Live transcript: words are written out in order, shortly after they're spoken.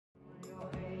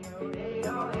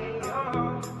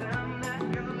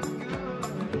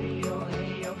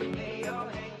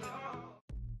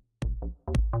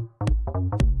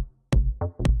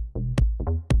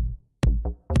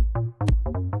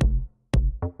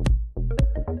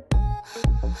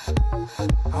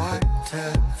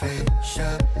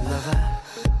artificial lover.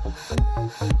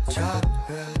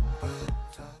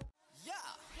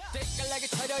 때깔나게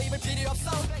차려입을 필요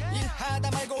없어.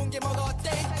 일하다 말고 온 게 뭐가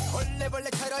어때. 벌레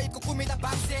차려입고 꾸미다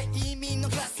밤새 이미 넌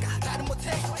클래스가 다른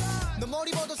못해. 너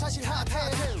머리 봐도 사실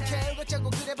핫해. care 어쩌고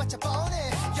그래봤자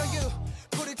뻔해. 여유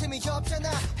부를 틈이 없잖아.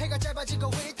 해가 짧아지고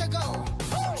있다고.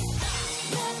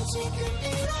 나는 지금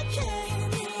이렇게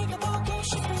네가 보고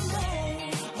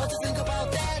싶은데. What to think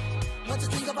about that? What to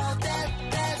think about that?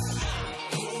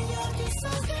 기억이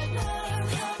속에 널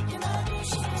확인하고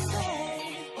싶은데.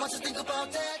 What to think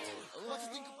about that?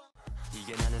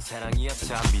 이게 나는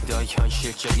사랑이었다. 믿어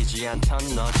현실적이지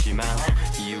않던 너지만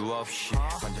이유 없이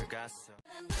먼저 갔어.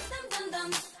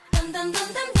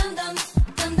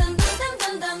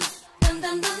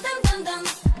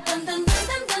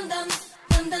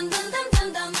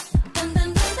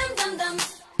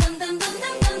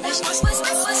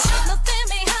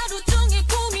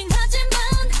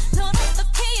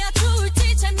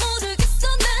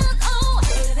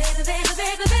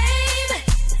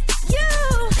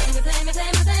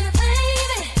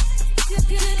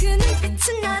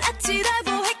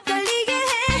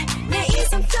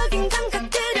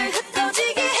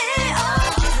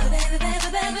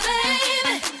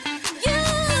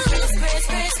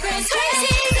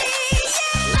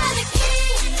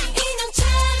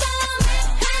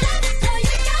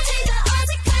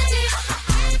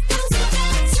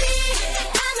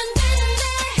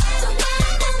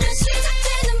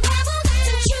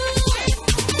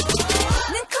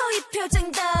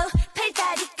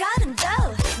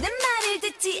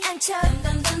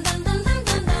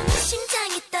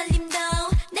 심장이 떨림도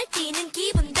날 뛰는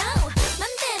기분도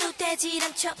맘대로 되질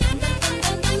않죠.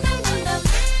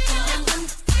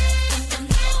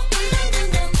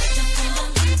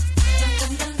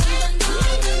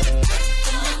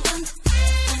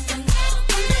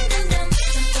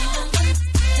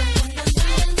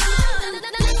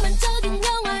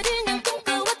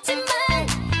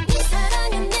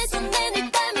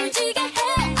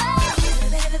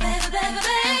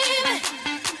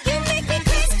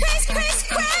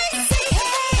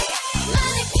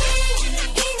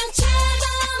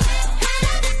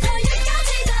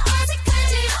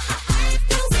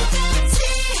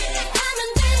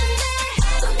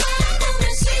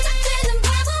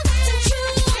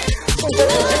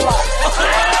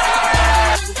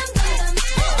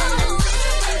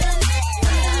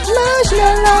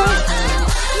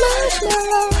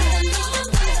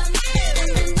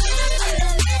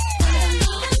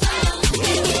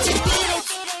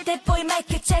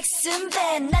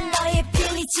 난 너의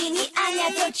필리진이 아냐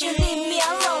Don't you leave me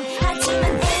alone.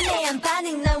 하지만 애매한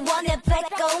반응 난 원해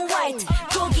black or white.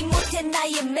 포기 못해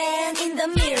나의 man in the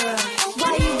mirror.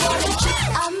 Why you wanna cheat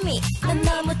on me. 난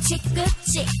너무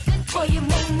지긋지 Boy you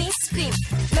make me scream.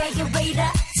 내게 왜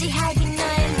이러지 하긴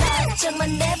너의 라정만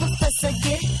never felt so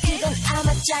good. 그건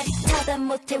아마 짜릿하다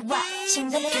못해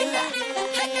watching the thriller.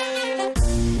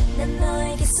 난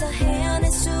너에게서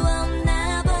헤어날 수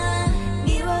없나 봐.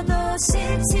 미워도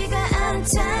싫지가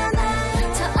않잖아.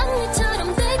 저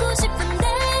언니처럼 되고 싶은데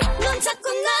넌 자꾸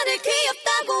나를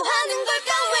귀엽다고 하는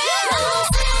걸까 왜.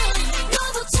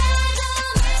 너보처럼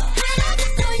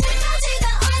하나부터 열까지 다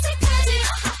어색하지.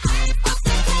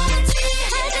 어떡하지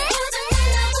할 때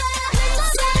고장났나 봐.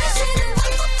 사실은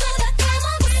방법보다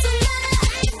까먹었어 나.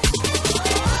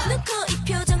 눈, 코, 입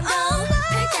표정도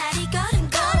별다리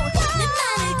걸음도 내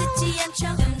말을 듣지 않죠.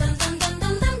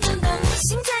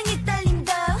 심장이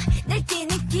떨림도 날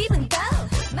뛰는 기분도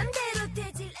맘대로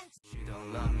되질 않죠. You don't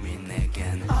love me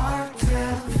내겐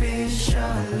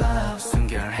artificial love.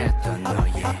 순결했던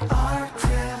너의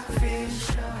artificial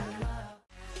love.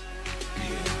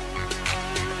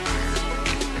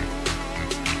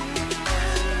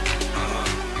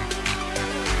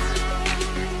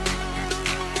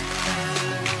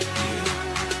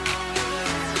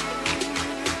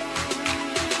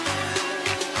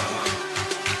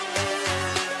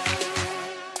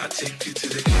 I take you to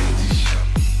the candy shop.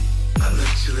 I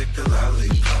let you lick the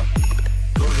lollipop.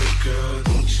 Go ahead, girl,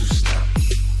 don't you stop.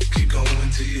 Keep going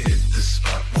till you hit the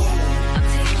spot. Whoa. I'll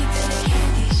take you to the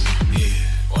candy shop.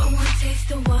 Yeah. One more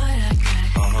taste of what I got.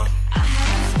 I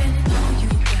have you spending all you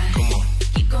got. Come on.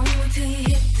 Keep going till you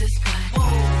hit the spot.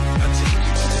 I take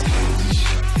you to the candy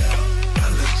shop. I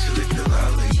let you lick the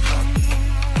lollipop.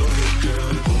 Go ahead,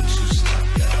 girl, don't you stop.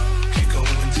 Keep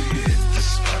going till you hit the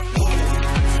spot. Whoa.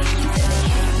 I'll take you to the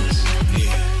candy shop.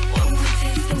 Yeah. One more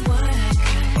taste of what I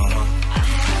got. I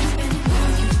have you spending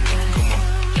all you got. Come on.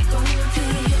 Keep going till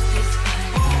you hit the spot.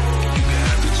 You can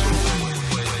have the truth.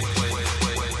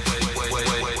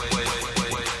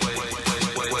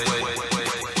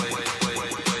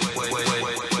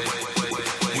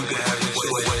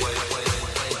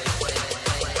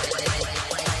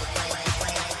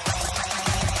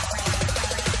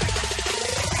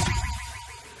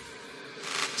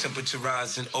 temperature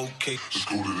rising, okay. Let's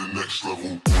go to the next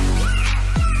level.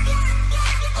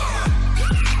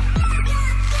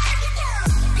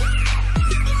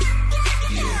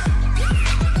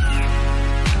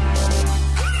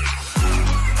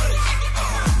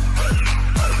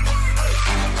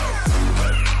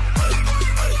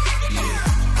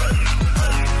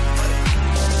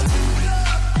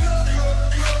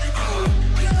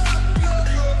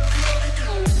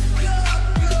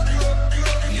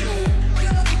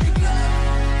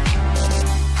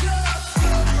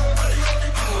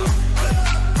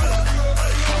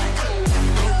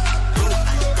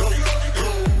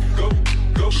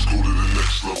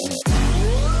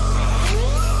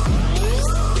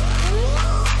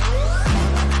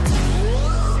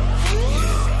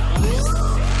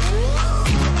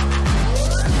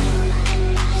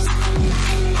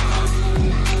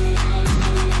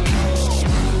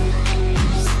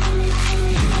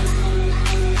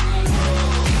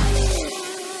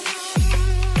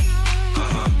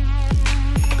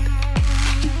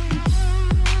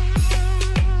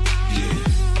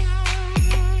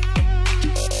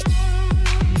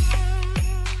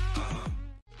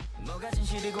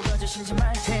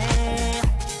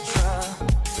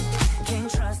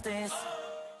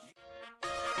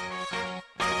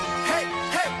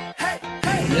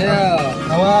 Yeah,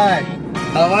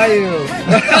 how are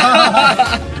you?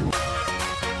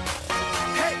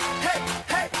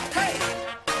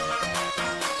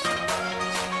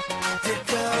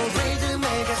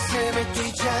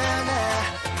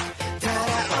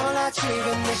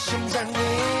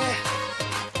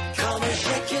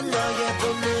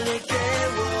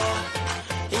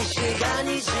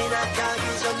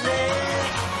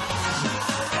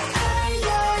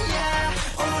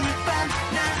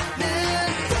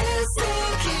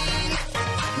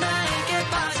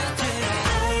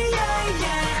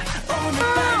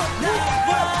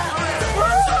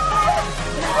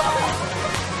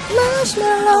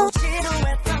 Marshmallow.